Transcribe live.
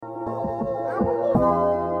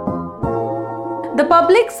The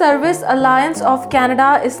Public Service Alliance of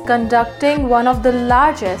Canada is conducting one of the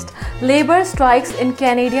largest labour strikes in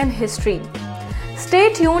Canadian history.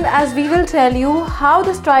 Stay tuned as we will tell you how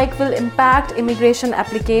the strike will impact immigration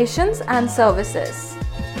applications and services.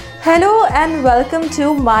 Hello and welcome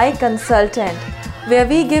to My Consultant, where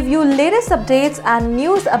we give you latest updates and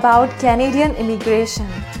news about Canadian immigration.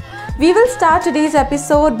 We will start today's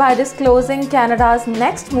episode by disclosing Canada's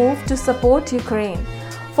next move to support Ukraine,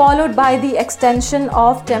 followed by the extension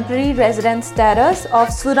of temporary residence status of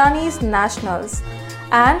Sudanese nationals,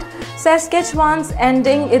 and Saskatchewan's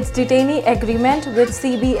ending its detainee agreement with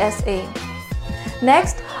CBSA.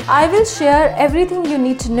 Next, I will share everything you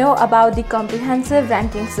need to know about the comprehensive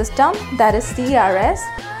ranking system, that is CRS,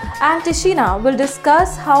 and Tishina will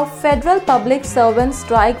discuss how federal public servant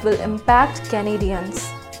strike will impact Canadians.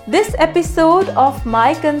 This episode of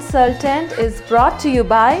My Consultant is brought to you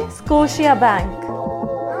by Scotiabank.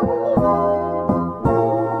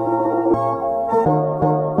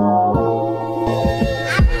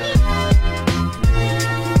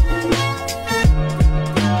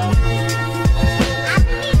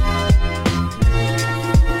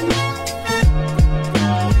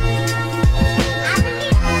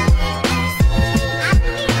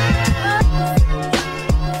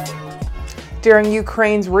 During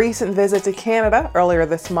Ukraine's recent visit to Canada earlier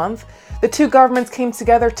this month, the two governments came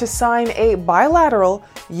together to sign a bilateral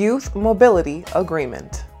youth mobility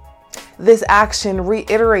agreement. This action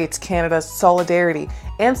reiterates Canada's solidarity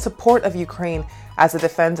and support of Ukraine as it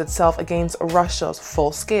defends itself against Russia's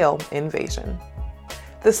full-scale invasion.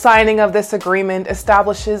 The signing of this agreement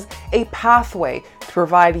establishes a pathway to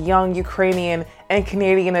provide young Ukrainian and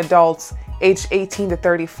Canadian adults aged 18 to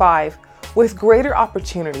 35 with greater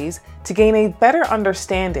opportunities to gain a better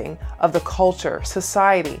understanding of the culture,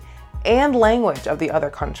 society, and language of the other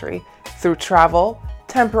country through travel,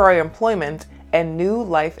 temporary employment, and new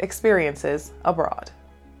life experiences abroad.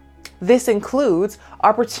 This includes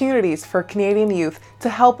opportunities for Canadian youth to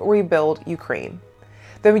help rebuild Ukraine.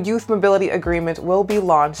 The Youth Mobility Agreement will be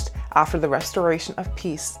launched after the restoration of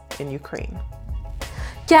peace in Ukraine.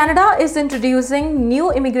 Canada is introducing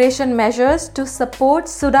new immigration measures to support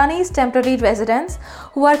Sudanese temporary residents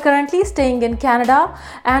who are currently staying in Canada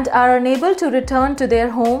and are unable to return to their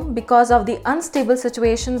home because of the unstable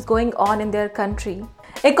situations going on in their country.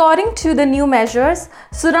 According to the new measures,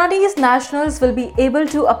 Sudanese nationals will be able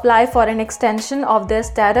to apply for an extension of their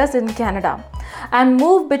status in Canada and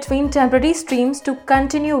move between temporary streams to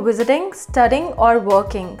continue visiting, studying, or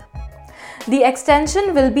working. The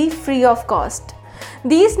extension will be free of cost.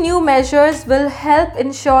 These new measures will help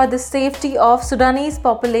ensure the safety of Sudanese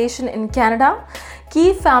population in Canada,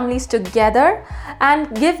 keep families together,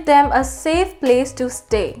 and give them a safe place to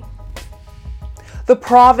stay. The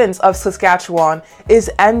province of Saskatchewan is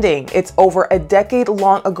ending its over a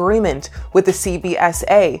decade-long agreement with the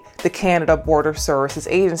CBSA, the Canada Border Services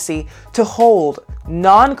Agency, to hold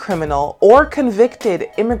non-criminal or convicted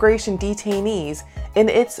immigration detainees in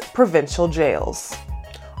its provincial jails.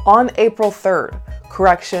 On April 3rd,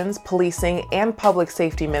 Corrections, Policing, and Public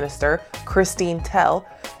Safety Minister Christine Tell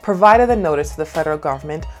provided a notice to the federal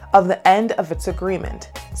government of the end of its agreement,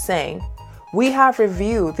 saying, "We have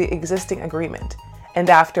reviewed the existing agreement and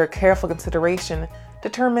after careful consideration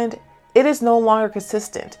determined it is no longer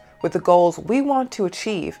consistent with the goals we want to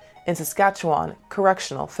achieve in Saskatchewan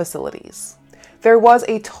correctional facilities." There was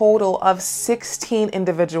a total of 16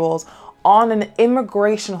 individuals on an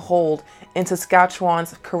immigration hold in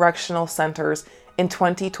Saskatchewan's correctional centers in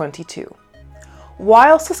 2022.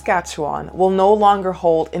 While Saskatchewan will no longer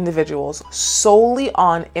hold individuals solely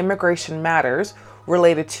on immigration matters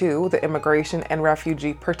related to the Immigration and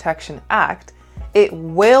Refugee Protection Act, it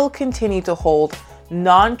will continue to hold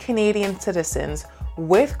non-Canadian citizens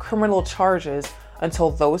with criminal charges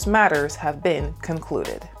until those matters have been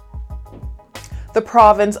concluded. The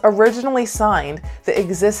province originally signed the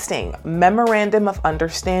existing Memorandum of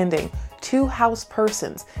Understanding to house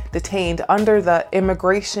persons detained under the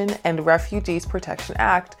Immigration and Refugees Protection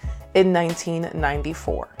Act in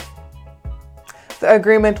 1994. The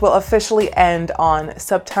agreement will officially end on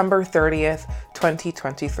September 30th,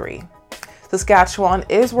 2023. Saskatchewan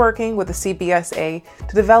is working with the CBSA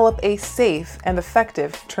to develop a safe and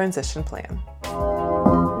effective transition plan.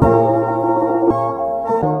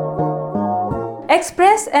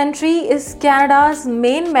 Express entry is Canada's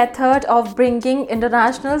main method of bringing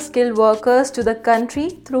international skilled workers to the country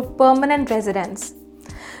through permanent residence.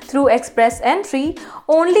 Through express entry,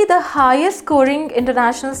 only the highest scoring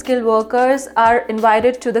international skilled workers are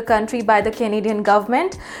invited to the country by the Canadian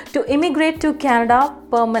government to immigrate to Canada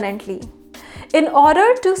permanently. In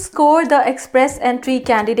order to score the express entry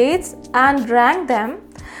candidates and rank them,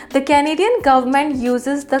 the Canadian government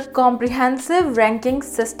uses the Comprehensive Ranking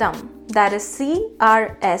System, that is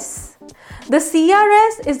CRS. The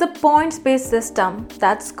CRS is the points-based system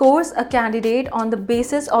that scores a candidate on the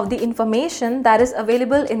basis of the information that is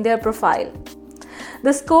available in their profile.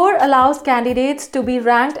 The score allows candidates to be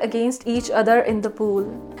ranked against each other in the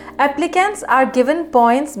pool. Applicants are given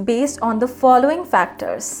points based on the following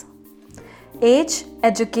factors: age,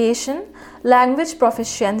 education, language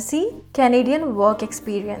proficiency, Canadian work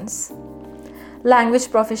experience. Language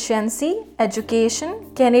proficiency,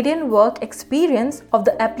 education, Canadian work experience of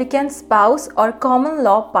the applicant's spouse or common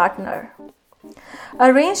law partner.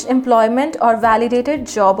 Arranged employment or validated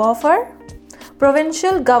job offer.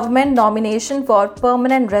 Provincial government nomination for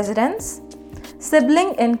permanent residence.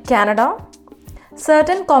 Sibling in Canada.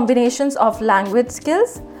 Certain combinations of language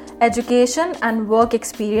skills, education and work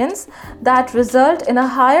experience that result in a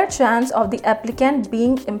higher chance of the applicant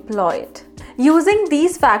being employed. Using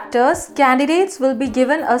these factors, candidates will be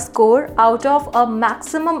given a score out of a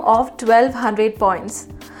maximum of 1200 points.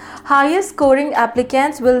 Highest scoring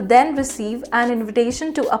applicants will then receive an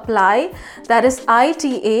invitation to apply, that is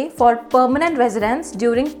ITA, for permanent residence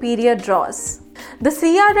during period draws. The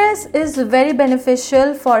CRS is very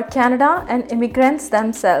beneficial for Canada and immigrants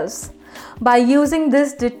themselves. By using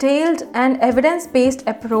this detailed and evidence-based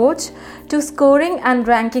approach to scoring and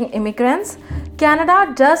ranking immigrants,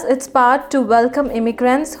 Canada does its part to welcome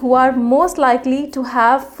immigrants who are most likely to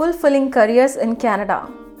have fulfilling careers in Canada.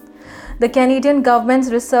 The Canadian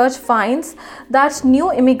government's research finds that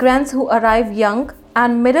new immigrants who arrive young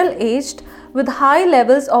and middle-aged with high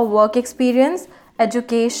levels of work experience,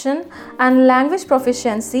 education, and language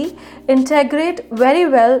proficiency integrate very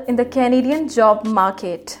well in the Canadian job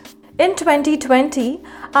market. In 2020,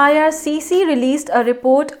 IRCC released a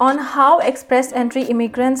report on how express entry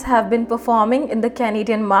immigrants have been performing in the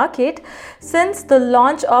Canadian market since the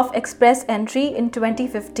launch of express entry in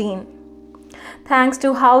 2015. Thanks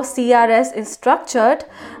to how CRS is structured,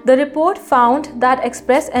 the report found that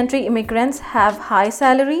express entry immigrants have high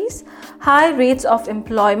salaries, high rates of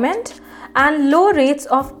employment, and low rates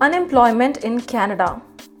of unemployment in Canada.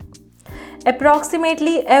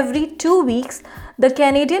 Approximately every 2 weeks, the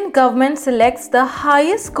Canadian government selects the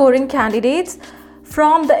highest scoring candidates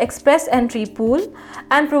from the express entry pool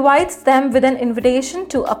and provides them with an invitation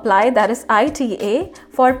to apply, that is ITA,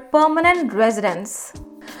 for permanent residence.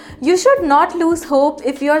 You should not lose hope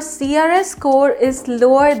if your CRS score is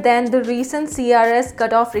lower than the recent CRS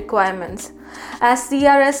cutoff requirements, as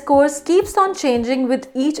CRS scores keeps on changing with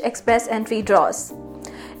each express entry draws.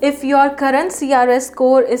 If your current CRS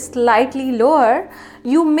score is slightly lower,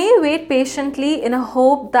 you may wait patiently in a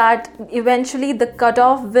hope that eventually the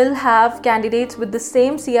cutoff will have candidates with the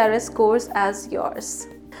same CRS scores as yours.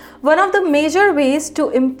 One of the major ways to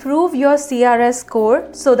improve your CRS score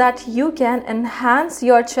so that you can enhance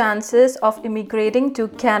your chances of immigrating to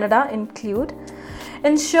Canada include: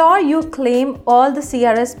 ensure you claim all the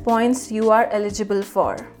CRS points you are eligible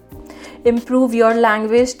for. Improve your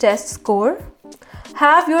language test score.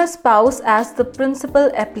 Have your spouse as the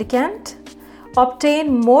principal applicant.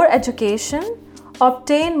 Obtain more education.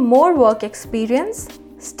 Obtain more work experience.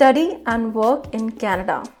 Study and work in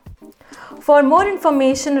Canada. For more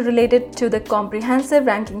information related to the comprehensive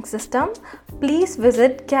ranking system, please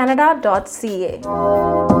visit Canada.ca.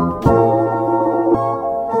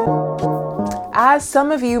 As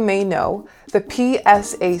some of you may know, the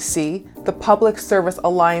PSAC, the Public Service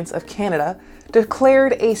Alliance of Canada,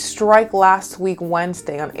 declared a strike last week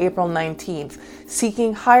Wednesday on April 19th,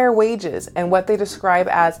 seeking higher wages and what they describe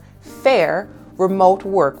as fair remote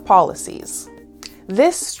work policies.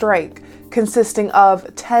 This strike, consisting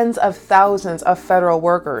of tens of thousands of federal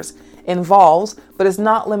workers, involves, but is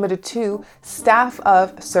not limited to, staff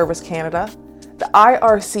of Service Canada, the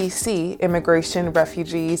IRCC, Immigration,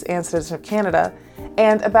 Refugees, and Citizenship Canada,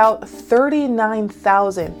 and about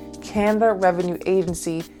 39,000 Canada Revenue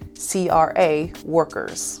Agency CRA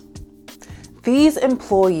workers. These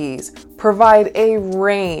employees provide a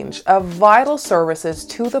range of vital services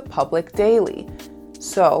to the public daily.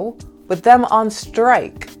 So, with them on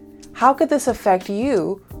strike, how could this affect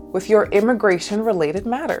you with your immigration-related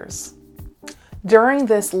matters? During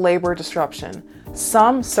this labor disruption,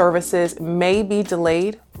 some services may be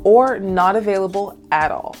delayed or not available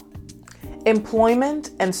at all.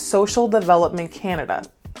 Employment and Social Development Canada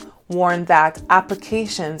warned that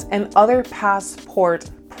applications and other passport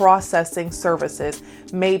processing services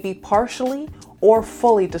may be partially or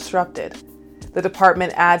fully disrupted. The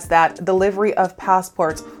department adds that delivery of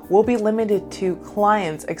passports will be limited to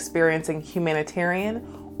clients experiencing humanitarian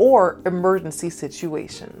or emergency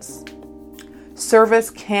situations. Service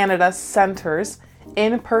Canada Centre's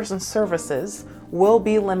in-person services will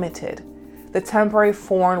be limited. The temporary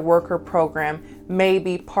foreign worker program may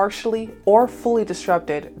be partially or fully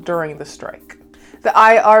disrupted during the strike. The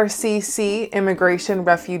IRCC, Immigration,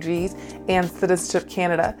 Refugees, and Citizenship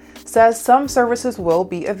Canada, says some services will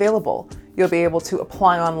be available. You'll be able to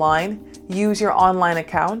apply online, use your online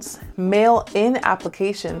accounts, mail in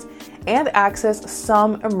applications, and access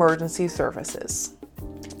some emergency services.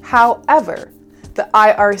 However, the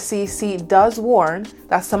IRCC does warn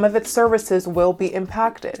that some of its services will be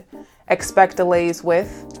impacted. Expect delays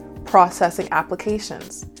with processing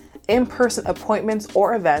applications, in-person appointments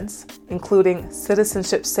or events, including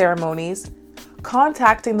citizenship ceremonies,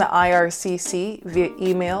 contacting the IRCC via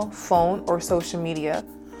email, phone, or social media,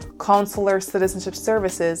 consular citizenship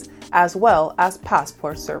services, as well as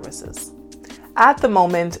passport services. At the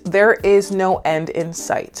moment, there is no end in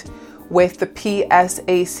sight, with the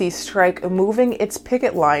PSAC strike moving its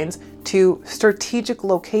picket lines to strategic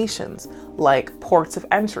locations like ports of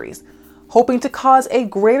entries, hoping to cause a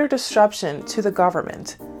greater disruption to the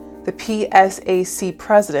government. The PSAC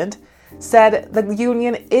president said the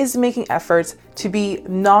union is making efforts to be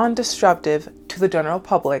non-disruptive to the general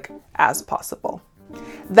public as possible.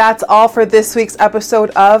 That's all for this week's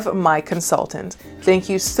episode of My Consultant. Thank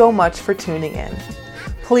you so much for tuning in.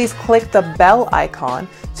 Please click the bell icon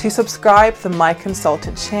to subscribe to the My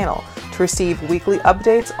Consultant channel to receive weekly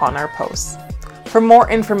updates on our posts. For more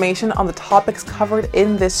information on the topics covered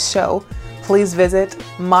in this show, please visit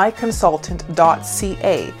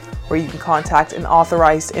MyConsultant.ca, where you can contact an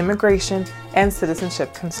authorized immigration and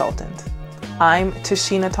citizenship consultant. I'm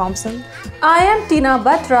Tashina Thompson. I am Tina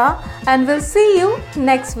Batra, and we'll see you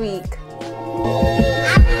next week.